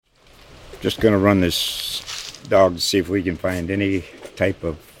Just going to run this dog to see if we can find any type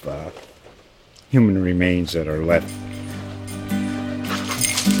of human remains that are left.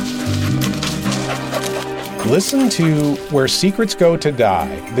 Listen to Where Secrets Go to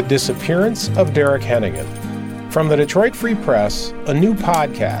Die, The Disappearance of Derek Hennigan. From the Detroit Free Press, a new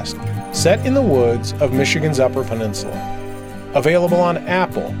podcast set in the woods of Michigan's Upper Peninsula. Available on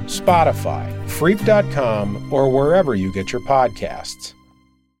Apple, Spotify, Freep.com, or wherever you get your podcasts.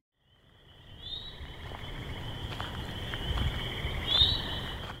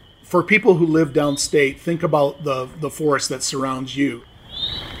 For people who live downstate, think about the forest that surrounds you.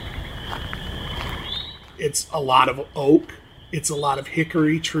 It's a lot of oak. It's a lot of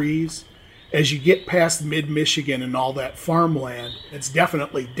hickory trees. As you get past mid-Michigan and all that farmland, it's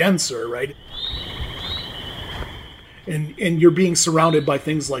definitely denser, right? And you're being surrounded by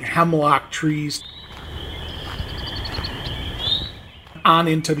things like hemlock trees. On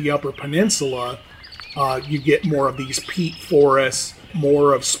into the Upper Peninsula, you get more of these peat forests,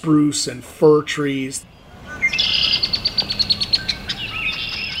 more of spruce and fir trees.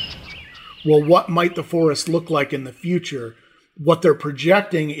 Well, what might the forest look like in the future? What they're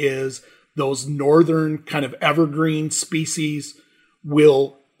projecting is those northern kind of evergreen species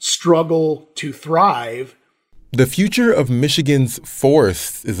will struggle to thrive. The future of Michigan's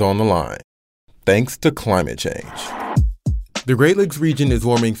forests is on the line, thanks to climate change. The Great Lakes region is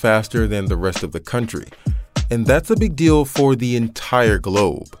warming faster than the rest of the country, and that's a big deal for the entire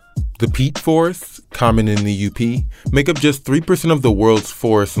globe. The peat forests, common in the UP, make up just 3% of the world's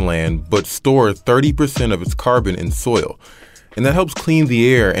forest land, but store 30% of its carbon in soil. And that helps clean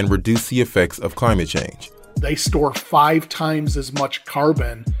the air and reduce the effects of climate change. They store 5 times as much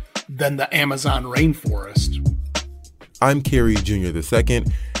carbon than the Amazon rainforest. I'm Kerry Jr. II,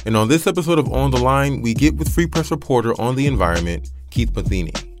 and on this episode of On the Line, we get with Free Press reporter on the environment, Keith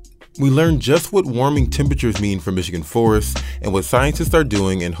Matheny. We learn just what warming temperatures mean for Michigan forests and what scientists are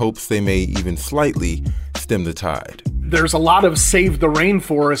doing in hopes they may even slightly stem the tide. There's a lot of save the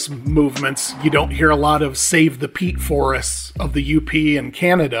rainforest movements. You don't hear a lot of save the peat forests of the UP and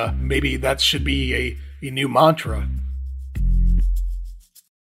Canada. Maybe that should be a new mantra.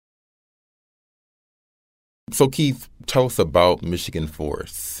 So Keith, tell us about Michigan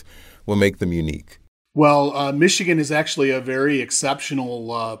forests. What makes them unique? Well, Michigan is actually a very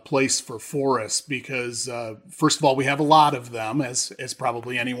exceptional place for forests because, first of all, we have a lot of them, as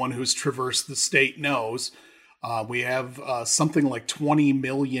probably anyone who's traversed the state knows. We have something like 20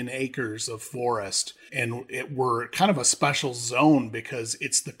 million acres of forest, and we're kind of a special zone because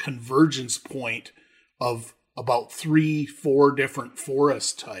it's the convergence point of about 3-4 different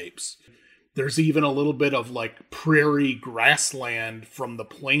forest types. There's even a little bit of like prairie grassland from the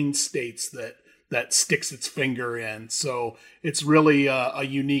plain states that sticks its finger in. So it's really a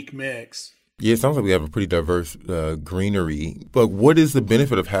unique mix. Yeah, it sounds like we have a pretty diverse greenery. But what is the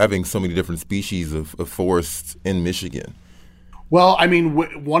benefit of having so many different species of forests in Michigan? Well, I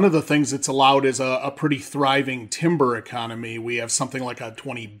mean, one of the things it's allowed is a pretty thriving timber economy. We have something like a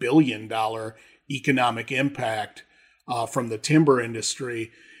 $20 billion economic impact from the timber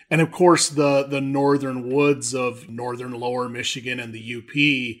industry. And of course, the northern woods of northern lower Michigan and the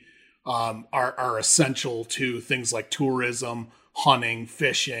UP are essential to things like tourism, hunting,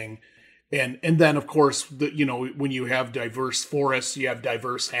 fishing. And then, of course, when you have diverse forests, you have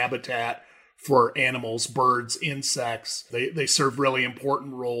diverse habitat for animals, birds, insects. They serve really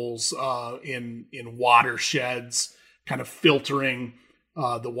important roles in watersheds, kind of filtering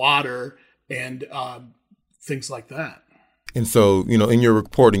the water and things like that. And so, in your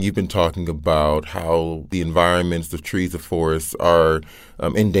reporting, you've been talking about how the environments, the trees, the forests are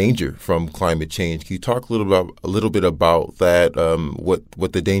in danger from climate change. Can you talk a little bit about that,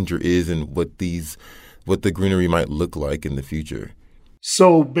 what the danger is and what the greenery might look like in the future?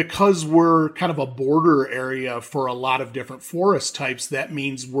 So because we're kind of a border area for a lot of different forest types, that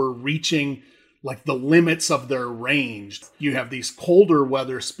means we're reaching like the limits of their range. You have these colder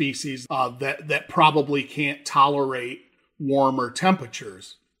weather species that probably can't tolerate warmer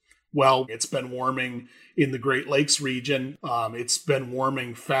temperatures. Well, it's been warming in the Great Lakes region. It's been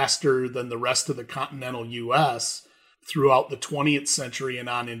warming faster than the rest of the continental U.S. throughout the 20th century and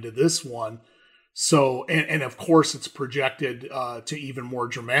on into this one. So, and of course, it's projected to even more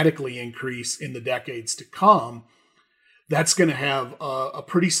dramatically increase in the decades to come. That's going to have a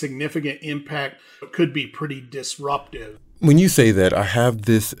pretty significant impact. It could be pretty disruptive. When you say that, I have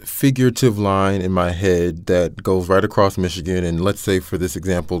this figurative line in my head that goes right across Michigan. And let's say for this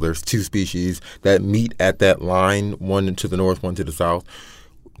example, there's 2 species that meet at that line, one to the north, one to the south.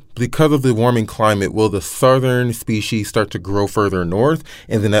 Because of the warming climate, will the southern species start to grow further north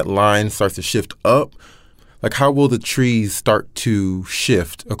and then that line starts to shift up? Like, how will the trees start to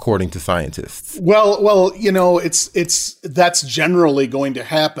shift according to scientists? Well, it's that's generally going to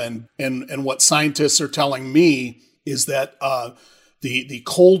happen, and what scientists are telling me is that the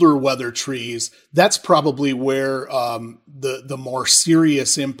colder weather trees, that's probably where the more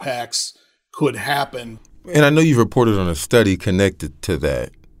serious impacts could happen. And I know you've reported on a study connected to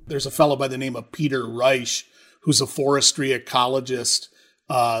that. There's a fellow by the name of Peter Reich, who's a forestry ecologist,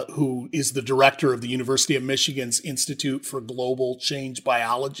 who is the director of the University of Michigan's Institute for Global Change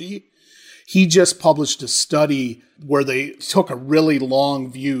Biology. He just published a study where they took a really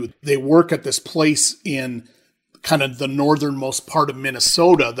long view. They work at this place in kind of the northernmost part of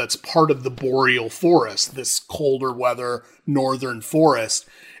Minnesota that's part of the boreal forest, this colder weather northern forest.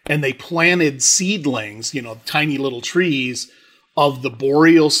 And they planted seedlings, tiny little trees of the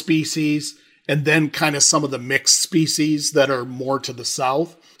boreal species, and then kind of some of the mixed species that are more to the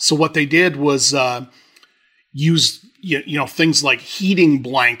south. So what they did was use things like heating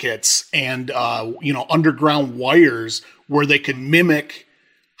blankets and underground wires where they could mimic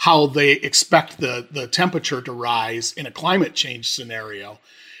how they expect the temperature to rise in a climate change scenario.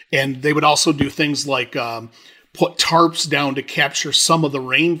 And they would also do things like put tarps down to capture some of the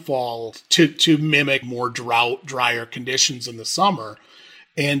rainfall to mimic more drier conditions in the summer.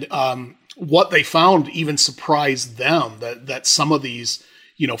 And what they found even surprised them, that some of these,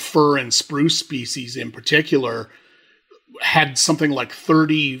 fir and spruce species in particular had something like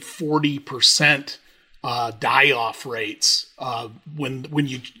 30-40% die-off rates when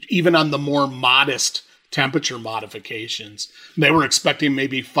you, even on the more modest temperature modifications. They were expecting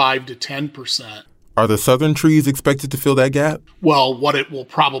maybe 5 to 10%. Are the southern trees expected to fill that gap? Well, what it will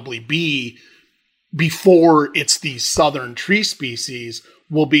probably be before it's these southern tree species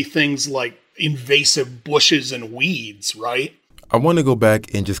will be things like invasive bushes and weeds, right? I want to go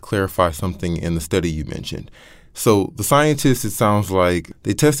back and just clarify something in the study you mentioned. So the scientists, it sounds like,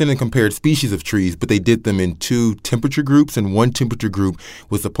 they tested and compared species of trees, but they did them in 2 temperature groups, and one temperature group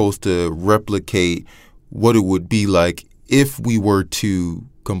was supposed to replicate what it would be like if we were to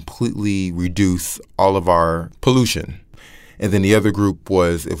completely reduce all of our pollution. And then the other group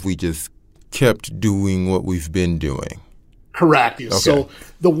was if we just kept doing what we've been doing. Correct. Okay. So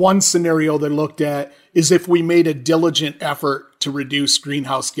the one scenario they looked at is if we made a diligent effort to reduce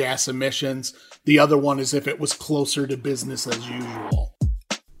greenhouse gas emissions. The other one is if it was closer to business as usual.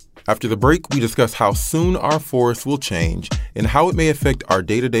 After the break, we discuss how soon our forests will change and how it may affect our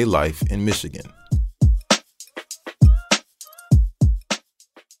day-to-day life in Michigan.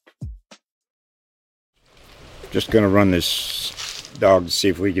 Just going to run this dog to see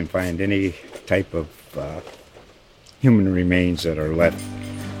if we can find any type of human remains that are left.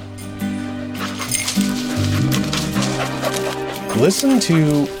 Listen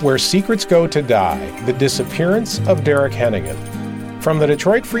to Where Secrets Go to Die, The Disappearance of Derek Hennigan. From the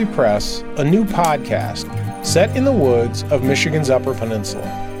Detroit Free Press, a new podcast set in the woods of Michigan's Upper Peninsula.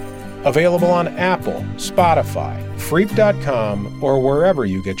 Available on Apple, Spotify, Freep.com, or wherever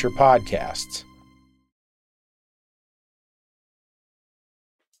you get your podcasts.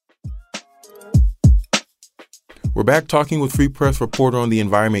 We're back talking with Free Press reporter on the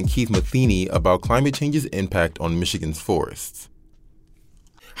environment Keith Matheny about climate change's impact on Michigan's forests.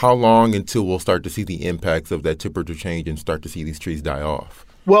 How long until we'll start to see the impacts of that temperature change and start to see these trees die off?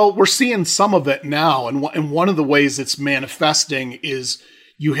 Well, we're seeing some of it now, and one of the ways it's manifesting is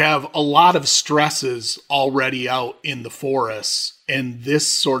you have a lot of stresses already out in the forests, and this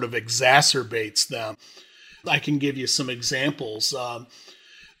sort of exacerbates them. I can give you some examples.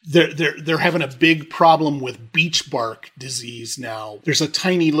 They're having a big problem with beech bark disease now. There's a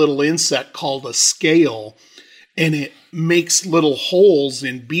tiny little insect called a scale, and it makes little holes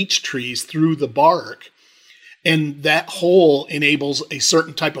in beech trees through the bark. And that hole enables a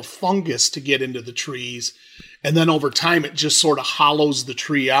certain type of fungus to get into the trees. And then over time, it just sort of hollows the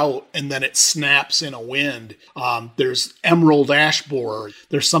tree out, and then it snaps in a wind. There's emerald ash borer.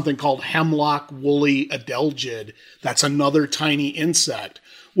 There's something called hemlock woolly adelgid. That's another tiny insect.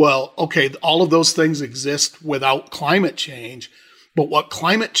 Well, okay, all of those things exist without climate change. But what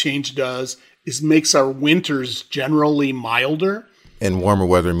climate change does is makes our winters generally milder. And warmer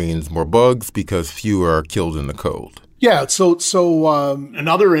weather means more bugs because fewer are killed in the cold. Yeah, so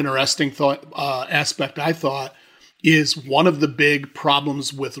another interesting aspect I thought is one of the big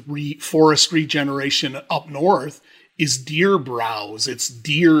problems with forest regeneration up north is deer browse. It's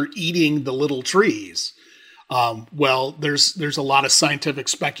deer eating the little trees. Well, there's a lot of scientific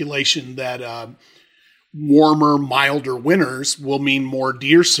speculation that warmer, milder winters will mean more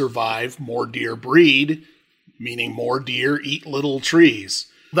deer survive, more deer breed, meaning more deer eat little trees.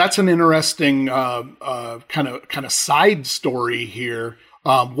 That's an interesting kind of side story here.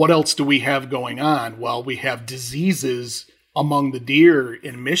 What else do we have going on? Well, we have diseases among the deer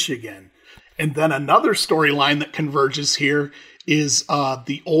in Michigan. And then another storyline that converges here is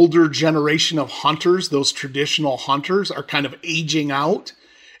the older generation of hunters, those traditional hunters, are kind of aging out,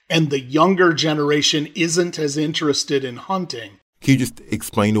 and the younger generation isn't as interested in hunting. Can you just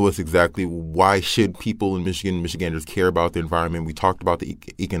explain to us exactly why should people in Michigan, Michiganders, care about the environment? We talked about the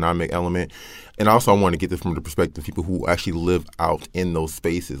economic element. And also I want to get this from the perspective of people who actually live out in those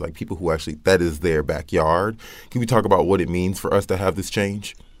spaces, like people who actually, that is their backyard. Can we talk about what it means for us to have this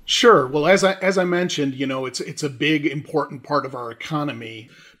change? Sure. Well, as I mentioned, it's a big, important part of our economy.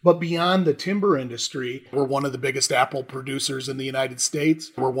 But beyond the timber industry, we're one of the biggest apple producers in the United States.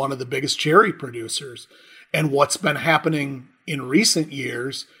 We're one of the biggest cherry producers. And what's been happening in recent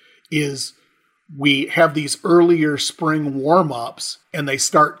years is we have these earlier spring warm-ups and they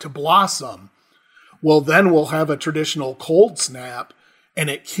start to blossom. Well, then we'll have a traditional cold snap and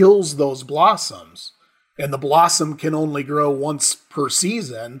it kills those blossoms. And the blossom can only grow once per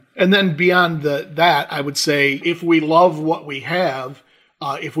season. And then beyond that, I would say if we love what we have,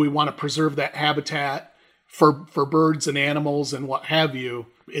 if we want to preserve that habitat for birds and animals and what have you,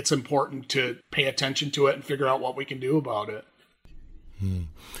 it's important to pay attention to it and figure out what we can do about it.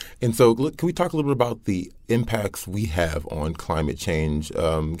 And so can we talk a little bit about the impacts we have on climate change?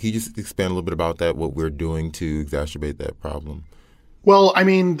 Can you just expand a little bit about that, what we're doing to exacerbate that problem? Well, I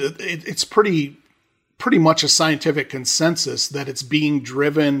mean, it's pretty much a scientific consensus that it's being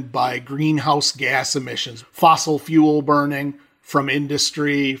driven by greenhouse gas emissions, fossil fuel burning from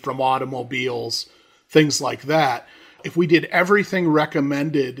industry, from automobiles, things like that. If we did everything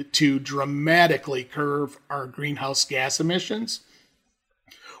recommended to dramatically curb our greenhouse gas emissions,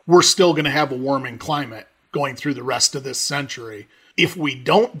 we're still going to have a warming climate going through the rest of this century. If we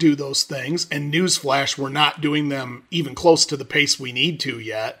don't do those things, and newsflash, we're not doing them even close to the pace we need to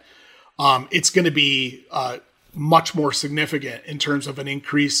yet, it's going to be much more significant in terms of an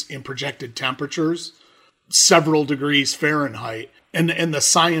increase in projected temperatures, several degrees Fahrenheit. And the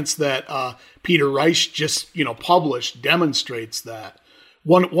science that Peter Reich just published demonstrates that.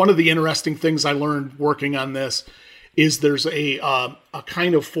 One of the interesting things I learned working on this is there's a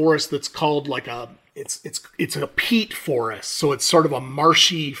kind of forest that's called it's a peat forest. So it's sort of a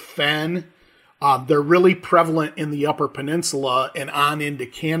marshy fen. They're really prevalent in the Upper Peninsula and on into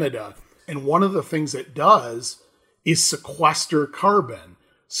Canada. And one of the things it does is sequester carbon.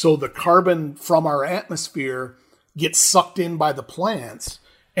 So the carbon from our atmosphere gets sucked in by the plants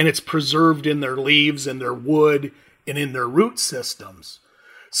and it's preserved in their leaves and their wood and in their root systems.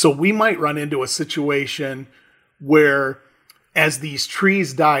 So we might run into a situation where as these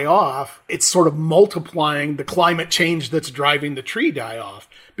trees die off, it's sort of multiplying the climate change that's driving the tree die off.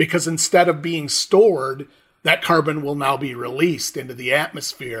 Because instead of being stored, that carbon will now be released into the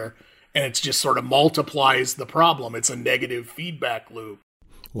atmosphere, and it just sort of multiplies the problem. It's a negative feedback loop.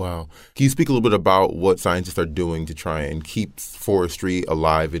 Wow. Can you speak a little bit about what scientists are doing to try and keep forestry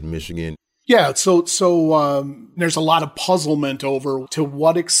alive in Michigan? Yeah, so there's a lot of puzzlement over to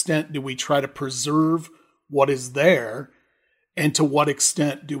what extent do we try to preserve what is there, and to what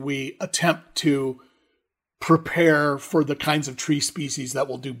extent do we attempt to prepare for the kinds of tree species that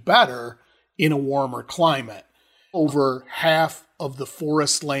will do better in a warmer climate. Over half of the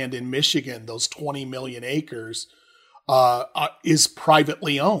forest land in Michigan, those 20 million acres, is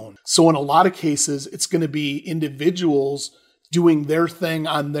privately owned. So in a lot of cases, it's going to be individuals doing their thing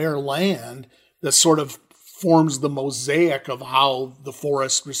on their land that sort of forms the mosaic of how the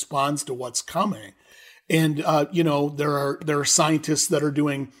forest responds to what's coming. And, there are scientists that are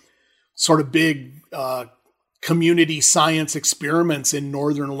doing sort of big community science experiments in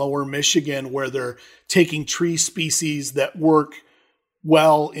northern lower Michigan where they're taking tree species that work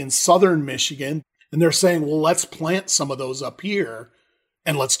well in southern Michigan. And they're saying, well, let's plant some of those up here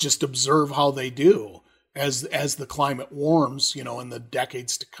and let's just observe how they do as the climate warms, in the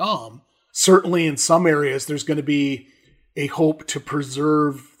decades to come. Certainly in some areas, there's going to be a hope to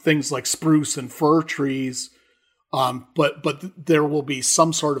preserve things like spruce and fir trees. But there will be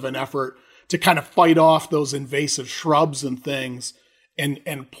some sort of an effort to kind of fight off those invasive shrubs and things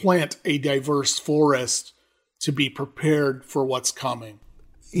and plant a diverse forest to be prepared for what's coming.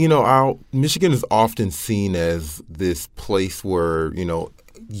 Michigan is often seen as this place where,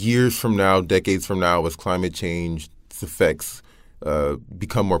 years from now, decades from now, as climate change effects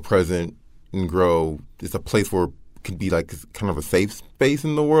become more present and grow, it's a place where could be like kind of a safe space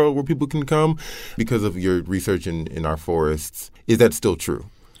in the world where people can come because of your research in our forests. Is that still true?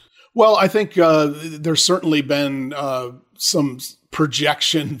 Well, I think there's certainly been some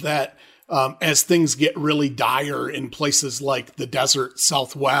projection that as things get really dire in places like the desert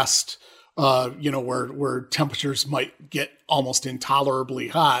Southwest, where temperatures might get almost intolerably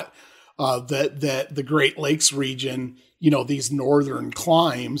hot, that the Great Lakes region, these northern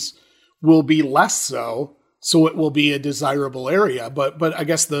climes will be less so. So it will be a desirable area. But I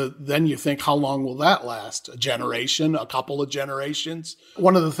guess then you think, how long will that last? A generation, a couple of generations?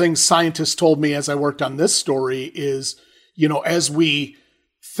 One of the things scientists told me as I worked on this story is, as we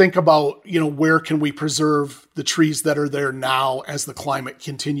think about, where can we preserve the trees that are there now as the climate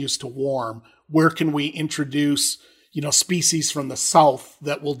continues to warm? Where can we introduce, species from the south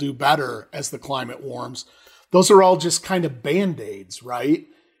that will do better as the climate warms? Those are all just kind of Band-Aids, right?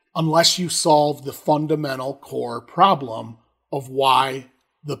 Unless you solve the fundamental core problem of why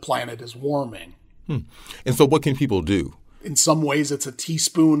the planet is warming. And so what can people do? In some ways, it's a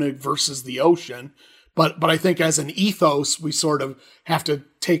teaspoon versus the ocean. But I think as an ethos, we sort of have to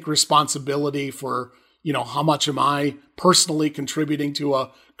take responsibility for, how much am I personally contributing to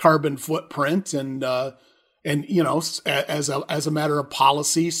a carbon footprint and as a matter of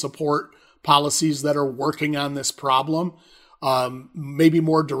policy, support policies that are working on this problem. Maybe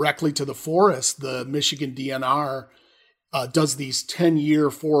more directly to the forest, the Michigan DNR does these 10-year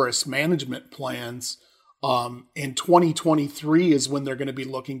forest management plans. In 2023 is when they're going to be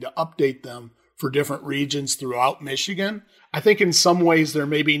looking to update them for different regions throughout Michigan. I think in some ways there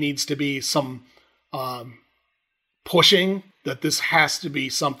maybe needs to be some pushing that this has to be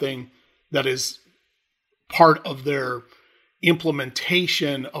something that is part of their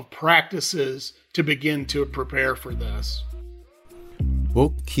implementation of practices to begin to prepare for this.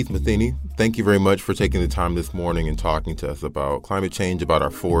 Well, Keith Matheny, thank you very much for taking the time this morning and talking to us about climate change, about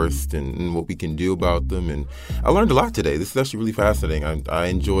our forests, and what we can do about them. And I learned a lot today. This is actually really fascinating. I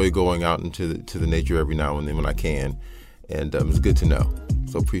enjoy going out into the nature every now and then when I can, and it's good to know.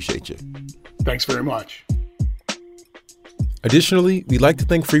 So appreciate you. Thanks very much. Additionally, we'd like to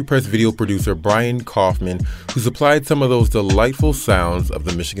thank Free Press video producer Brian Kaufman, who supplied some of those delightful sounds of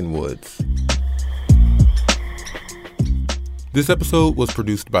the Michigan woods. This episode was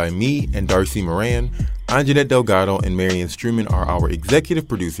produced by me and Darcy Moran. Anjanette Delgado and Marian Struman are our executive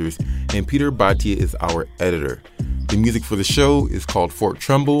producers, and Peter Bhatia is our editor. The music for the show is called Fort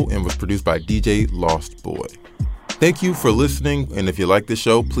Trumbull and was produced by DJ Lost Boy. Thank you for listening, and if you like the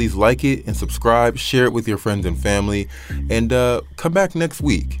show, please like it and subscribe, share it with your friends and family, and come back next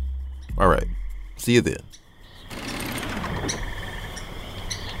week. All right, see you then.